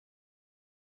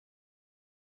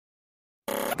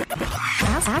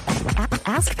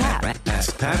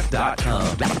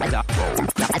AskPat.com.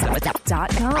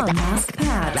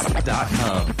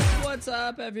 AskPat.com. What's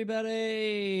up,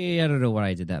 everybody? I don't know why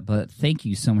I did that, but thank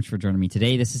you so much for joining me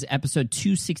today. This is episode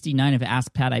 269 of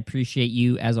Ask Pat. I appreciate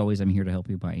you. As always, I'm here to help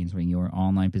you by answering your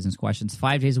online business questions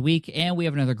 5 days a week. And we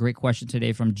have another great question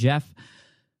today from Jeff.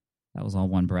 That was all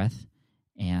one breath.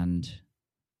 And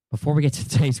before we get to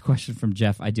today's question from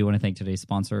Jeff, I do want to thank today's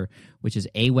sponsor, which is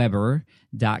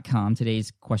aweber.com.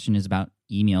 Today's question is about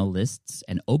email lists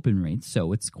and open rates,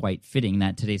 so it's quite fitting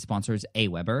that today's sponsor is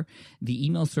Aweber, the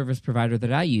email service provider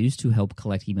that I use to help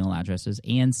collect email addresses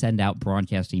and send out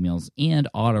broadcast emails and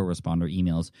autoresponder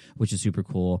emails, which is super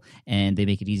cool. And they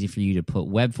make it easy for you to put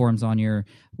web forms on your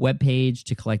web page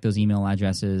to collect those email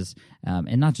addresses,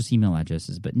 and not just email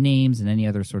addresses, but names and any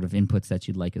other sort of inputs that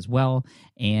you'd like as well.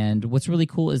 And what's really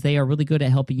cool is they are really good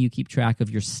at helping you keep track of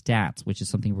your stats, which is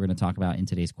something we're going to talk about in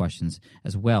today's questions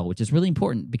as well, which is really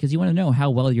important because you want to know how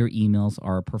well your emails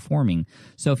are performing.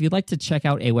 So if you'd like to check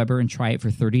out Aweber and try it for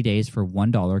 30 days for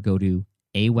 $1, go to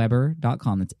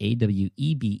aweber.com. That's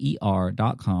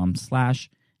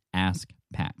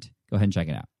aweber.com/askpat. Go ahead and check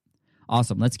it out.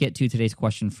 Awesome. Let's get to today's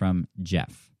question from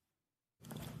Jeff.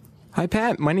 Hi,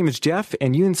 Pat. My name is Jeff,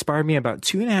 and you inspired me about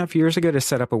 2.5 years ago to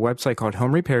set up a website called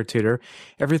Home Repair Tutor.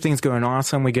 Everything's going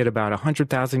awesome. We get about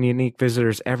 100,000 unique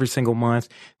visitors every single month.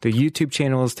 The YouTube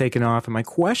channel is taking off. And my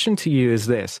question to you is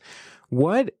this.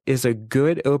 What is a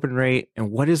good open rate and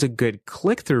what is a good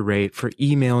click-through rate for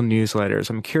email newsletters?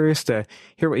 I'm curious to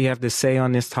hear what you have to say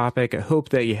on this topic. I hope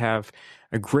that you have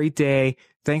a great day.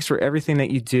 Thanks for everything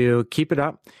that you do. Keep it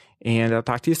up, and I'll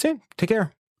talk to you soon. Take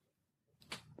care.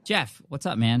 Jeff, what's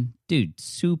up, man? Dude,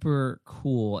 super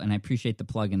cool, and I appreciate the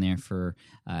plug in there for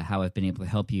how I've been able to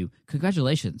help you.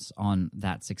 Congratulations on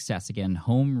that success. Again,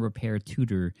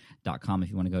 homerepairtutor.com if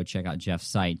you want to go check out Jeff's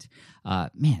site.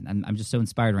 Man, I'm just so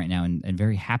inspired right now and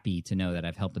very happy to know that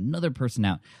I've helped another person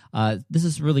out. This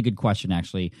is a really good question,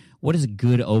 actually. What is a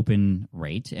good open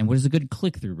rate, and what is a good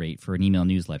click-through rate for an email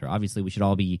newsletter? Obviously, we should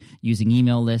all be using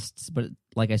email lists, but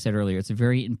like I said earlier, it's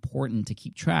very important to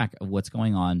keep track of what's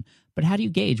going on. But how do you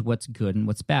gauge what's good and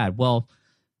what's bad? Well, a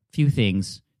few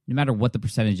things. No matter what the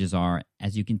percentages are,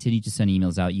 as you continue to send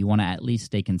emails out, you want to at least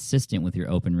stay consistent with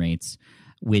your open rates,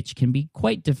 which can be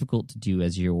quite difficult to do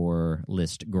as your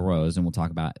list grows, and we'll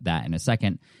talk about that in a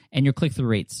second. And your click-through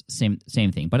rates, same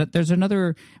thing. But there's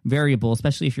another variable,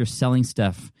 especially if you're selling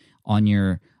stuff on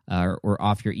your or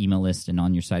off your email list and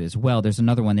on your site as well. There's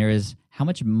another one. There is how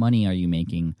much money are you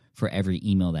making for every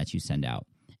email that you send out?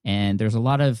 And there's a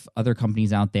lot of other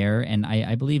companies out there, and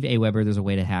I believe Aweber, there's a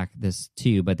way to hack this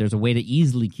too, but there's a way to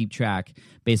easily keep track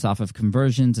based off of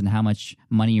conversions and how much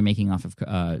money you're making off of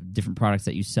different products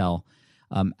that you sell,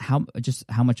 how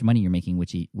much money you're making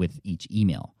with each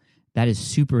email. That is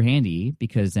super handy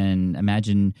because then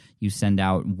imagine you send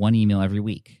out one email every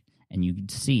week, and you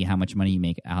see how much money you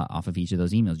make off of each of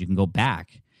those emails. You can go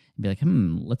back and be like,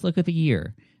 let's look at the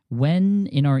year. When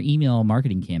in our email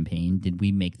marketing campaign did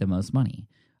we make the most money?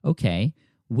 Okay,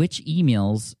 which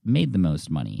emails made the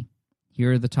most money?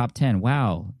 Here are the top 10.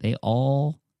 Wow, they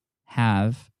all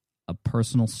have a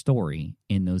personal story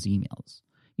in those emails.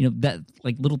 You know, that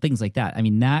like little things like that. I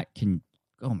mean, that can,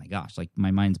 oh my gosh, like my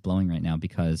mind's blowing right now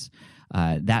because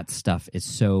that stuff is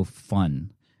so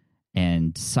fun.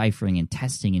 And deciphering and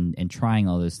testing and trying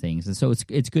all those things. And so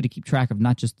it's good to keep track of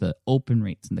not just the open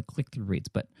rates and the click-through rates,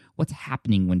 but what's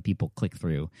happening when people click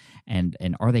through and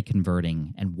are they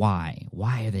converting and why?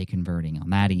 Why are they converting on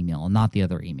that email and not the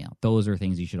other email? Those are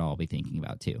things you should all be thinking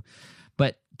about too.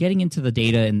 But getting into the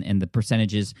data and the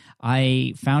percentages,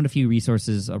 I found a few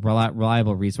resources,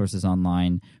 reliable resources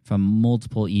online from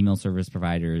multiple email service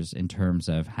providers in terms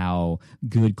of how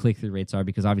good click-through rates are,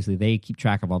 because obviously they keep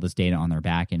track of all this data on their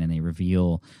back end and they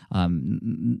reveal a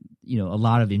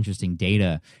lot of interesting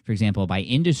data. For example, by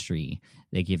industry,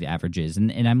 they give averages.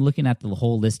 And I'm looking at the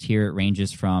whole list here. It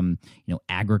ranges from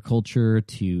agriculture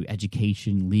to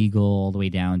education, legal, all the way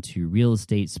down to real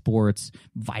estate, sports,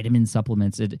 vitamin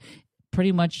supplements.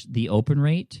 Pretty much the open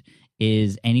rate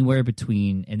is anywhere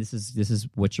between, and this is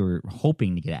what you're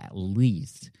hoping to get at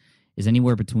least, is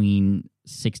anywhere between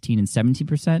 16 and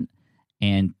 17%,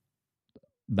 and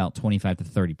about 25 to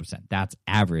 30%. That's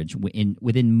average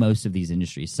within most of these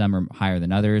industries. Some are higher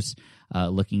than others.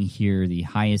 Looking here, the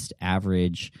highest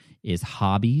average is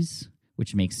hobbies,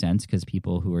 which makes sense because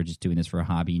people who are just doing this for a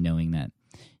hobby, knowing that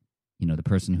the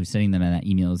person who's sending them that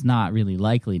email is not really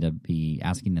likely to be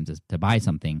asking them to buy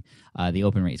something. The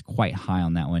open rate is quite high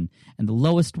on that one. And the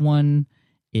lowest one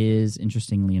is,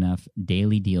 interestingly enough,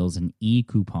 daily deals and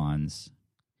e-coupons.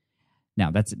 Now,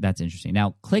 that's interesting.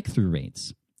 Now, click-through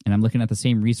rates. and I'm looking at the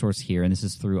same resource here, and this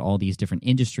is through all these different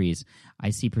industries, I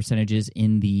see percentages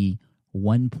in the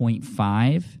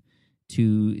 1.5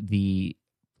 to the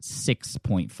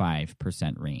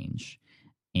 6.5% range.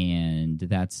 And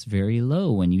that's very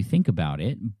low when you think about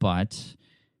it, but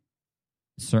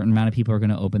a certain amount of people are going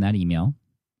to open that email.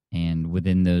 And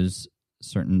within those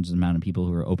certain amount of people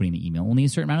who are opening the email, only a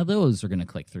certain amount of those are going to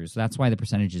click through. So that's why the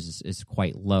percentage is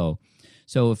quite low.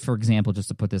 So, for example, just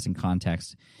to put this in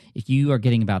context, if you are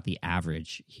getting about the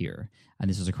average here, and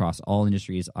this is across all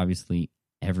industries, obviously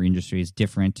every industry is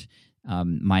different.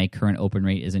 My current open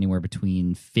rate is anywhere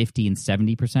between 50 and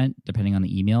 70%, depending on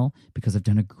the email, because I've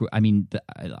done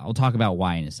I'll talk about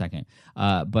why in a second.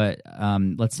 But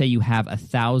let's say you have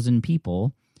 1,000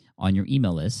 people on your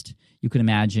email list. You can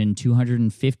imagine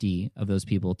 250 of those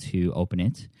people to open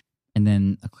it, and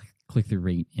then a click-through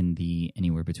rate in the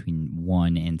anywhere between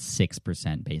 1 and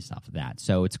 6% based off of that.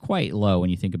 So it's quite low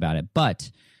when you think about it, but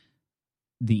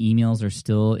the emails are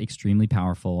still extremely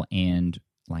powerful, and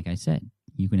like I said,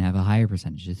 you can have a higher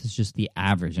percentage. This is just the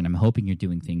average, and I'm hoping you're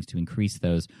doing things to increase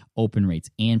those open rates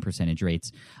and percentage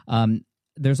rates.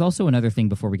 There's also another thing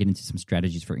before we get into some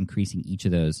strategies for increasing each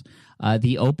of those.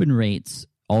 The open rates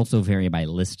also vary by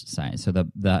list size. So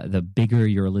the bigger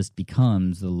your list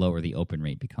becomes, the lower the open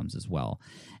rate becomes as well.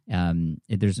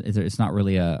 It's not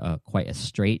really quite a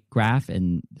straight graph,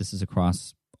 and this is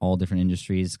across all different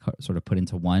industries sort of put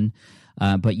into one.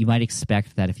 But you might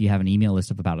expect that if you have an email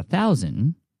list of about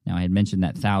 1,000, now I had mentioned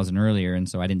that 1,000 earlier, and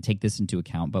so I didn't take this into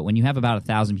account, but when you have about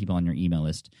 1,000 people on your email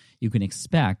list, you can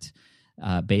expect,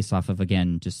 based off of,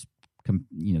 again, just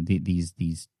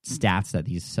these stats that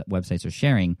these websites are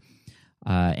sharing,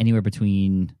 anywhere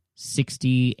between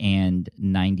 60 and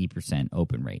 90%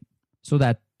 open rate. So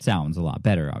that sounds a lot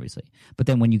better, obviously. But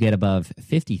then when you get above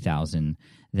 50,000,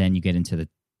 then you get into the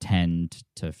 10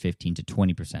 to 15 to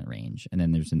 20% range, and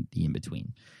then there's the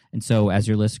in-between. And so as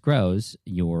your list grows,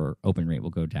 your open rate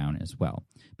will go down as well.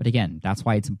 But again, that's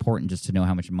why it's important just to know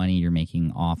how much money you're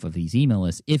making off of these email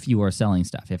lists if you are selling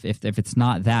stuff. If it's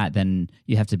not that, then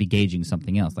you have to be gauging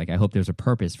something else. Like, I hope there's a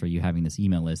purpose for you having this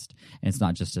email list, and it's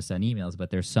not just to send emails, but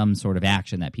there's some sort of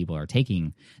action that people are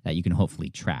taking that you can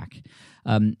hopefully track.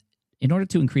 In order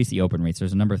to increase the open rates,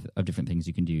 there's a number of different things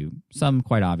you can do. Some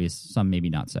quite obvious, some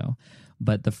maybe not so.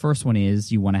 But the first one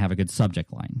is you want to have a good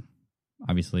subject line.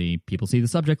 Obviously, people see the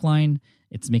subject line.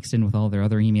 It's mixed in with all their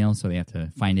other emails, so they have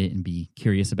to find it and be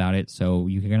curious about it. So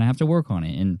you're going to have to work on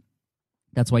it. And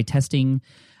that's why testing,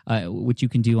 which you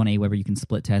can do on Aweber, you can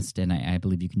split test, and I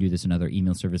believe you can do this in other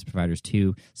email service providers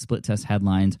too. Split test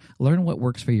headlines. Learn what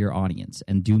works for your audience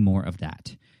and do more of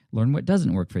that. Learn what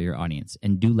doesn't work for your audience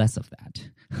and do less of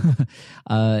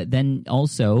that. Then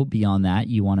also, beyond that,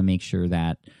 you want to make sure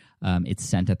that it's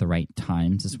sent at the right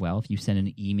times as well. If you send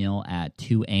an email at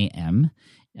 2 a.m.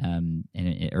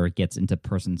 Or it gets into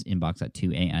person's inbox at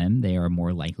 2 a.m., they are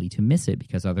more likely to miss it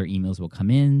because other emails will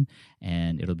come in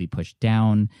and it'll be pushed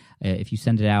down. If you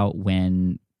send it out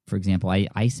when, for example,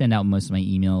 I send out most of my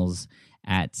emails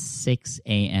at 6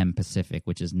 a.m. Pacific,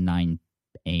 which is 9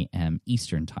 a.m.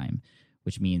 Eastern time,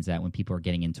 which means that when people are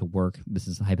getting into work, this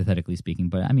is hypothetically speaking,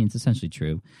 but I mean, it's essentially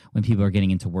true. When people are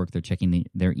getting into work, they're checking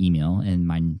their email, and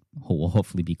mine will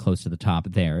hopefully be close to the top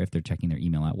there if they're checking their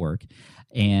email at work.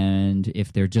 And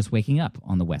if they're just waking up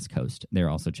on the West Coast, they're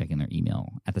also checking their email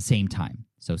at the same time.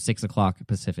 So 6 o'clock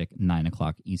Pacific, 9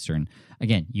 o'clock Eastern.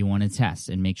 Again, you want to test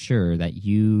and make sure that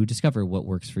you discover what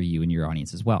works for you and your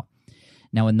audience as well.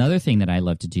 Now, another thing that I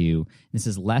love to do, this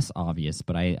is less obvious,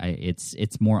 but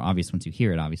it's more obvious once you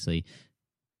hear it, obviously.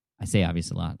 I say obvious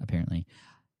a lot, apparently.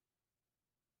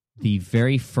 The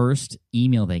very first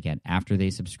email they get after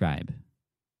they subscribe,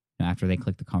 after they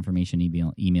click the confirmation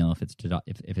email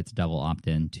if it's double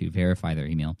opt-in to verify their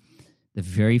email, the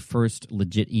very first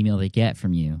legit email they get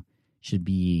from you should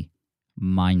be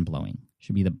mind-blowing.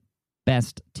 Should be the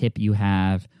best tip you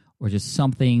have, or just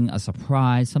something, a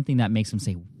surprise, something that makes them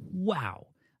say, wow,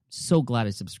 so glad I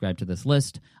subscribed to this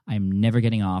list. I'm never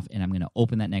getting off, and I'm going to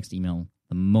open that next email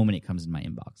the moment it comes in my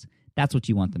inbox. That's what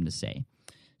you want them to say.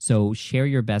 So share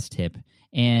your best tip,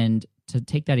 and to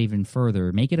take that even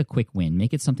further, make it a quick win.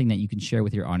 Make it something that you can share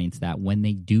with your audience that when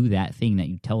they do that thing that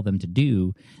you tell them to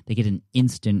do, they get an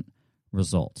instant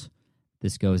result.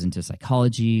 This goes into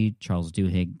psychology. Charles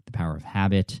Duhigg, The Power of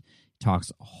Habit,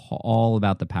 talks all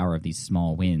about the power of these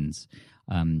small wins.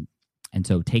 And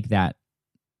so take that,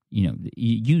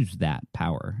 use that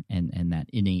power and that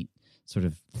innate sort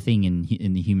of thing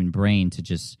in the human brain to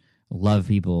just love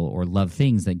people or love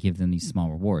things that give them these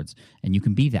small rewards. And you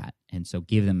can be that. And so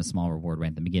give them a small reward right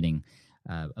at the beginning,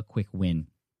 a quick win.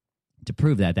 to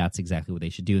prove that that's exactly what they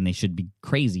should do, and they should be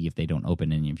crazy if they don't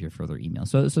open any of your further emails.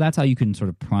 So that's how you can sort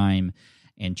of prime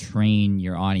and train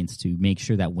your audience to make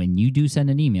sure that when you do send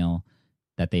an email,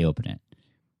 that they open it.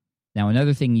 Now,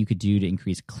 another thing you could do to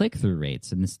increase click-through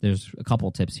rates, and there's a couple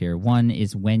tips here. One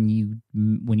is when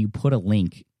you put a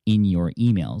link in your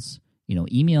emails.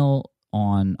 Email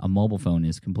on a mobile phone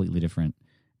is completely different.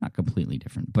 Not completely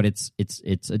different, but it's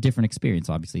a different experience,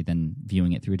 obviously, than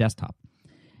viewing it through a desktop.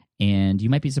 And you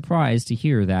might be surprised to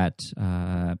hear that,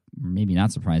 maybe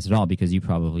not surprised at all, because you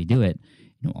probably do it.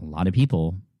 A lot of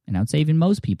people, and I would say even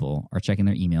most people, are checking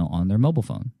their email on their mobile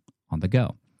phone on the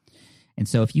go. And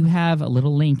so if you have a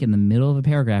little link in the middle of a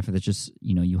paragraph that's just,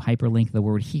 you hyperlink the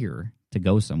word here to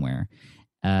go somewhere,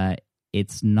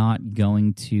 it's not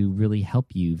going to really help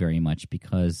you very much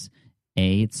because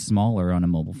A, it's smaller on a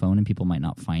mobile phone and people might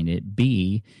not find it.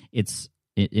 B,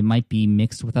 it might be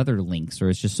mixed with other links, or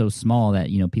it's just so small that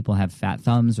people have fat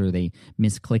thumbs or they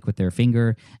misclick with their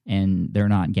finger and they're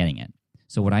not getting it.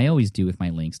 So what I always do with my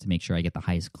links to make sure I get the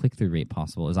highest click-through rate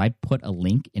possible is I put a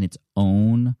link in its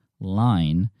own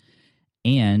line,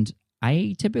 and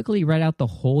I typically write out the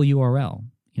whole URL.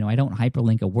 I don't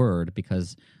hyperlink a word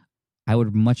because I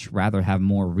would much rather have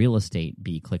more real estate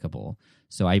be clickable.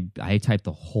 So I type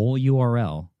the whole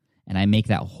URL and I make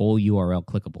that whole URL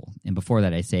clickable. And before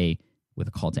that, I say, with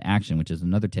a call to action, which is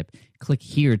another tip, click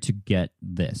here to get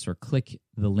this, or click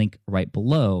the link right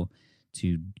below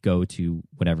to go to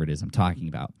whatever it is I'm talking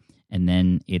about. And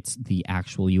then it's the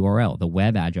actual URL, the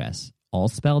web address, all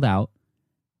spelled out,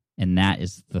 and that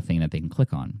is the thing that they can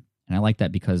click on. And I like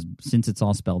that because since it's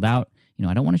all spelled out,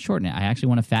 I don't want to shorten it. I actually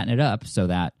want to fatten it up so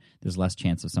that there's less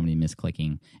chance of somebody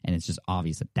misclicking, and it's just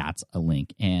obvious that that's a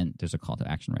link, and there's a call to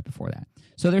action right before that.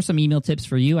 So there's some email tips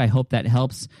for you. I hope that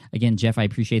helps. Again, Jeff, I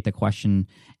appreciate the question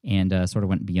and sort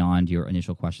of went beyond your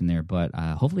initial question there, but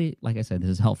hopefully, like I said, this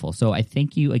is helpful. So I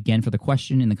thank you again for the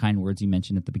question and the kind words you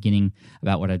mentioned at the beginning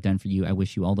about what I've done for you. I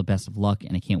wish you all the best of luck,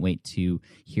 and I can't wait to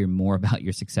hear more about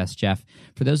your success, Jeff.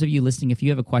 For those of you listening, if you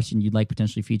have a question you'd like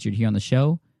potentially featured here on the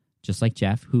show, just like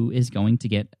Jeff, who is going to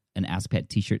get an Ask Pat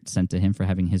t-shirt sent to him for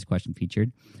having his question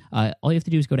featured, all you have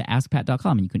to do is go to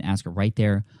askpat.com, and you can ask it right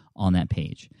there on that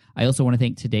page. I also want to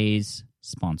thank today's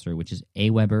sponsor, which is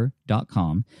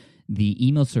aweber.com, the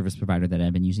email service provider that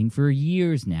I've been using for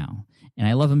years now. And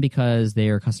I love them because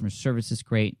their customer service is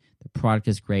great, the product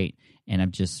is great, and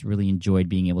I've just really enjoyed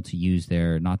being able to use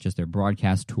not just their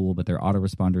broadcast tool, but their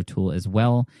autoresponder tool as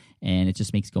well. And it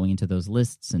just makes going into those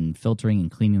lists and filtering and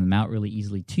cleaning them out really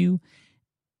easily too.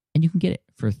 And you can get it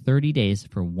for 30 days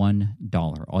for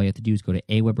 $1. All you have to do is go to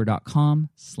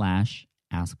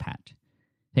aweber.com/askpat.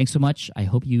 Thanks so much. I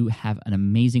hope you have an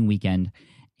amazing weekend.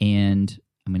 And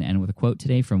I'm going to end with a quote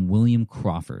today from William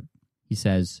Crawford. He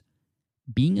says,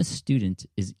 "Being a student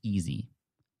is easy.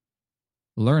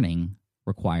 Learning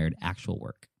required actual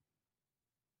work."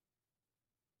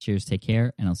 Cheers, take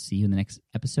care, and I'll see you in the next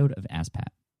episode of Ask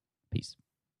Pat. Peace.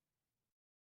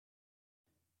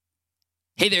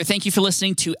 Hey there, thank you for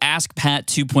listening to Ask Pat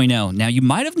 2.0. Now, you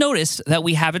might have noticed that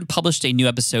we haven't published a new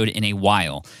episode in a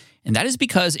while, and that is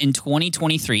because in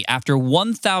 2023, after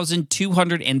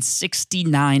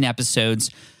 1,269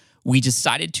 episodes, we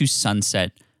decided to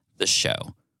sunset the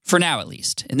show. For now, at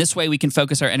least. In this way, we can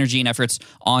focus our energy and efforts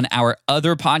on our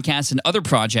other podcasts and other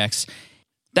projects.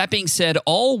 That being said,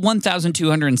 all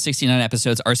 1,269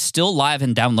 episodes are still live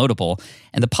and downloadable,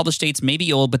 and the published dates may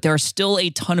be old, but there are still a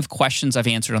ton of questions I've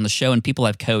answered on the show and people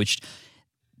I've coached.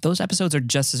 Those episodes are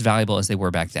just as valuable as they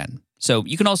were back then. So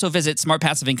you can also visit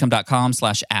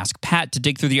smartpassiveincome.com/askpat to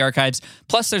dig through the archives.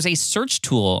 Plus, there's a search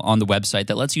tool on the website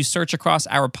that lets you search across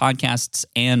our podcasts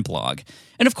and blog.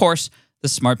 And of course, the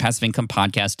Smart Passive Income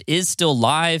podcast is still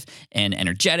live and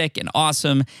energetic and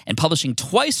awesome and publishing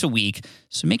twice a week.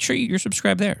 So make sure you're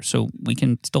subscribed there so we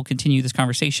can still continue this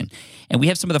conversation. And we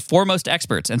have some of the foremost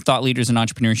experts and thought leaders in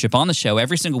entrepreneurship on the show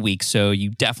every single week, so you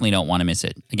definitely don't want to miss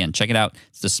it. Again, check it out.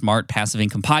 It's the Smart Passive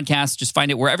Income podcast. Just find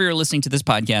it wherever you're listening to this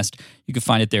podcast. You can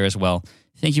find it there as well.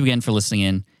 Thank you again for listening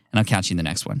in, and I'll catch you in the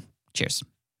next one. Cheers.